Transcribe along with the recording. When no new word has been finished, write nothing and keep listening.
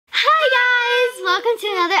welcome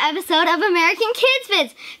to another episode of American Kids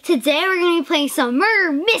Vids. Today we're going to be playing some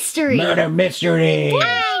Murder Mystery. Murder Mystery! I'm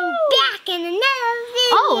back in another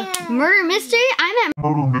video. Oh, Murder Mystery? I'm at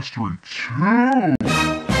Murder Mystery 2.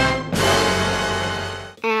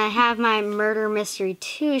 And I have my Murder Mystery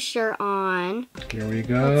 2 shirt on. Here we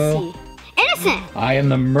go. Let's see. Innocent! I am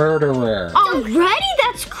the murderer. Already?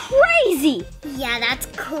 That's crazy! Yeah, that's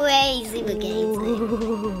crazy with games.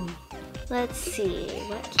 Ooh. Let's see.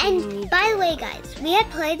 What can we And by the way, guys, we had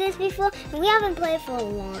played this before, and we haven't played for a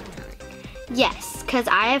long time. Yes, because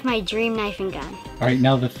I have my dream knife and gun. All right,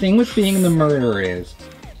 now the thing with being the murderer is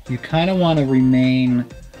you kind of want to remain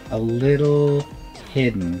a little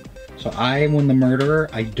hidden. So when the murderer,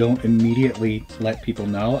 I don't immediately let people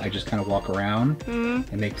know. I just kind of walk around and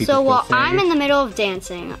make people So feel while safe. I'm in the middle of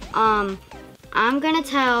dancing, I'm gonna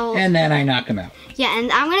tell. And then I knock him out. Yeah, and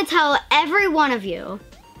I'm gonna tell every one of you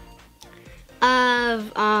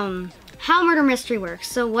of how Murder Mystery works.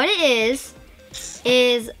 So what it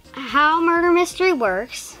is how Murder Mystery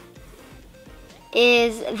works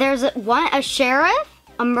is there's a sheriff,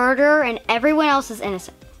 a murderer, and everyone else is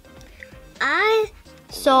innocent.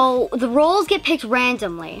 So the roles get picked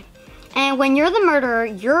randomly. And when you're the murderer,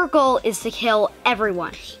 your goal is to kill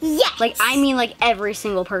everyone. Yes! Like every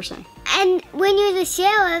single person. And when you're the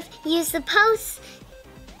sheriff, you're supposed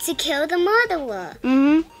to kill the murderer.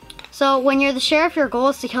 Mm-hmm. So when you're the sheriff, your goal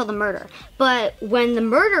is to kill the murderer. But when the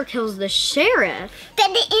murderer kills the sheriff...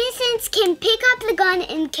 Then the innocents can pick up the gun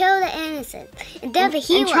and kill the innocent. And they're the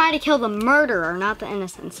hero. And try to kill the murderer, not the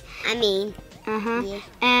innocents. I mean... Yeah.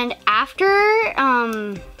 And after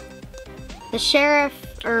the sheriff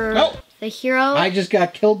or the hero... I just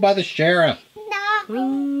got killed by the sheriff.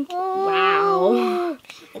 No. Wow.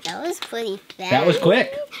 That was pretty fast. That was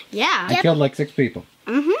quick. Yeah. I killed like 6 people.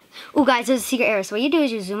 Oh, guys, there's a secret area. So what you do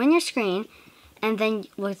is you zoom in your screen, and then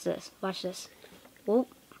look at this. Watch this. Whoa.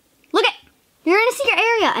 Look it! You're in a secret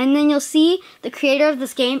area, and then you'll see the creator of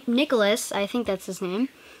this game, Nicholas. I think that's his name.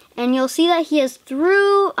 And you'll see that he is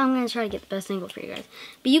through. I'm gonna try to get the best angle for you guys.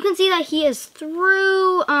 But you can see that he is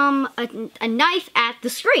through a knife at the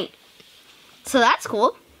screen. So that's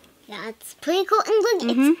cool. That's pretty cool. And look,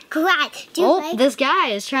 it's great. This guy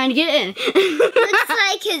is trying to get in. Looks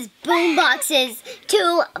like his boombox is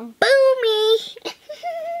too boomy.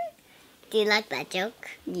 Do you like that joke?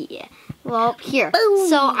 Yeah. Well, here. Boom.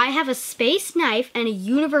 So I have a space knife and a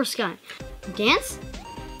universe gun. Dance?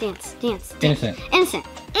 Dance, dance, dance. Innocent. Innocent.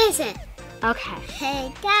 Innocent. Okay.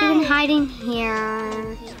 Hey, So you can guys. hide in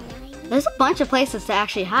here. There's a bunch of places to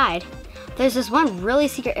actually hide. There's this one really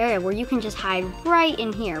secret area where you can just hide right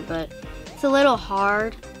in here, but it's a little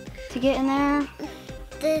hard to get in there.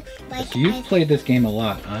 So you've played this game a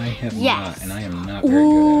lot. I have not, and I am not very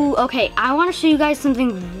Ooh, good at it. okay. I want to show you guys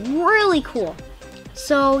something really cool.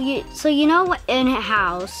 So you know what in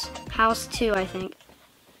house 2, I think.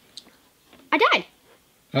 I died.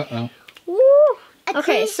 Uh-oh. Woo.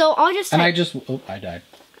 Okay, so I'll just say. And I died.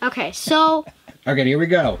 Okay, so. Okay, here we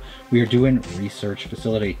go. We are doing research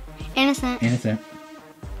facility. Innocent. Innocent.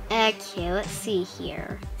 Okay, let's see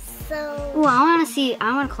here. So, Ooh, I want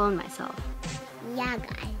to clone myself. yeah,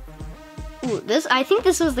 guys. Ooh, I think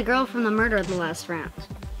this was the girl from the murder of the last round.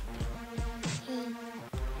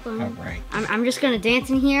 All right. I'm just gonna dance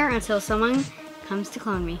in here until someone comes to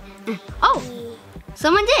clone me. Oh,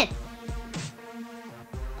 someone did.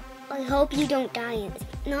 I hope you don't die in this.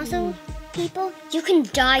 And also, people, you can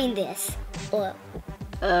die in this. Or,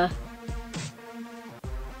 I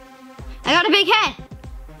got a big head.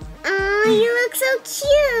 oh, you look so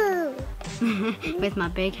cute. With my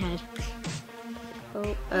big head.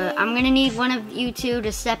 Oh, I'm gonna need one of you two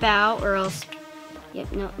to step out, or else.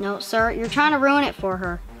 Yep, no, sir, you're trying to ruin it for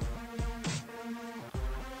her.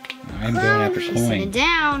 I'm going after Sit it coins.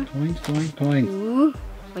 down. Coins. Ooh,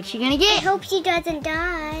 what you gonna I get? hope she doesn't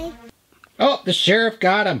die. Oh, the sheriff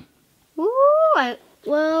got him. Ooh,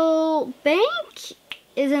 well, bank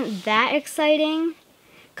isn't that exciting,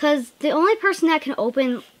 cause the only person that can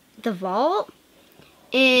open the vault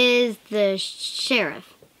is the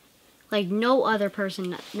sheriff. Like no other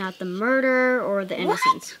person, not the murderer or the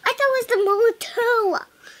innocents. What? I thought it was the murder too.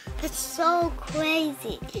 That's so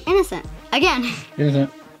crazy. Innocent. Again.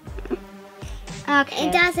 Innocent. Okay.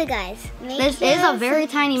 And that's it, guys. This is a very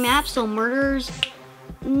tiny map, so murderers,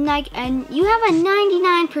 and you have a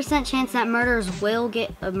 99% chance that murderers will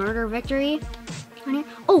get a murder victory on here.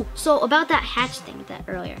 Oh, so about that hatch thing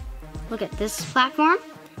earlier. Look at this platform.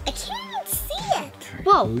 I can't even see it.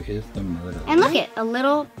 Whoa. Who is the murderer? And look at a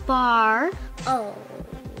little bar. Oh.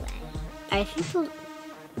 I think those.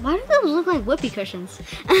 Why do those look like whoopee cushions?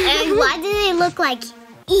 And why do they look like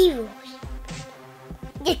evil?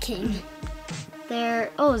 You can.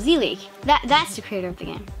 there. Oh, Z-League. That's the creator of the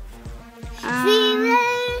game.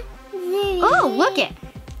 Oh, look it.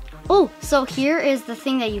 Oh, so here is the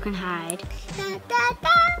thing that you can hide.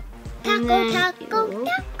 And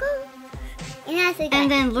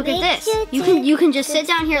then look at this. You can just sit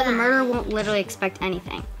down here. The murderer won't literally expect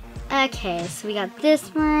anything. Okay, so we got this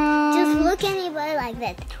room. Just look anybody like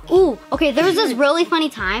that. Ooh, okay, there was this really funny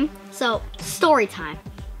time. So, story time.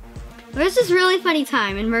 There's this really funny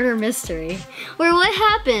time in Murder Mystery where what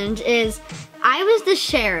happened is I was the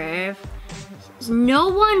sheriff. No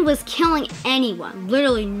one was killing anyone.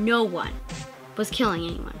 Literally no one was killing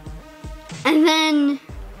anyone. And then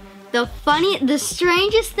the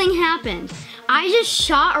strangest thing happened. I just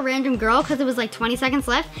shot a random girl because it was like 20 seconds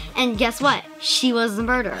left, and guess what? She was the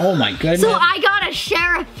murderer. Oh my goodness. So I got a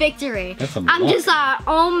sheriff victory. That's I'm just like,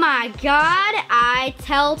 oh my god, I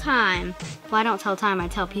tell time. Well, I don't tell time, I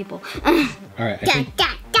tell people. Alright, I think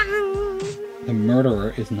the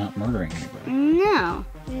murderer is not murdering anybody. No.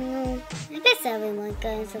 I guess everyone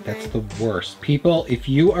goes about. That's the worst. People, if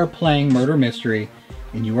you are playing Murder Mystery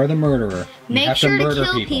and you are the murderer, you Make have sure to to murder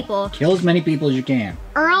kill people. Kill as many people as you can.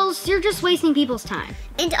 Or else you're just wasting people's time.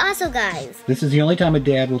 And also, guys. This is the only time a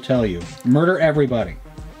dad will tell you. Murder everybody.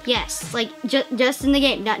 Yes, like just in the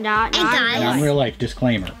game, not guys. Not in real life.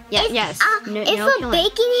 Disclaimer. Yeah, If, yes. if No a killing.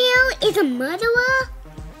 bacon hill is a murderer,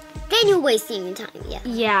 then you're wasting your time. Yeah.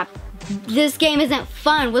 Yeah, this game isn't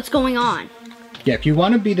fun. What's going on? Yeah, if you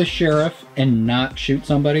want to be the sheriff and not shoot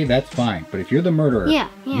somebody, that's fine. But if you're the murderer, Yeah.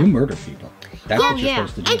 you murder people. That's what you're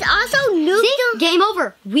supposed to do. And also, nuke See, them. game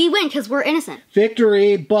over. We win because we're innocent.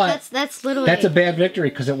 Victory, but That's literally. that's a bad victory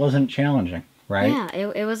because it wasn't challenging, right? Yeah,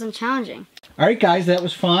 it wasn't challenging. All right, guys, that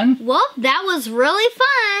was fun. Well, that was really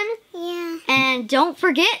fun. Yeah. And don't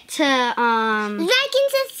forget to Like and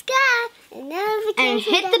subscribe. and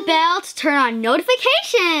hit the bell to turn on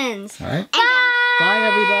notifications. All right. Bye. Bye,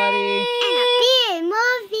 everybody. And I'll be in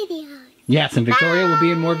more videos. Yes, and Victoria will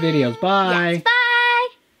be in more videos. Bye. Yes, bye.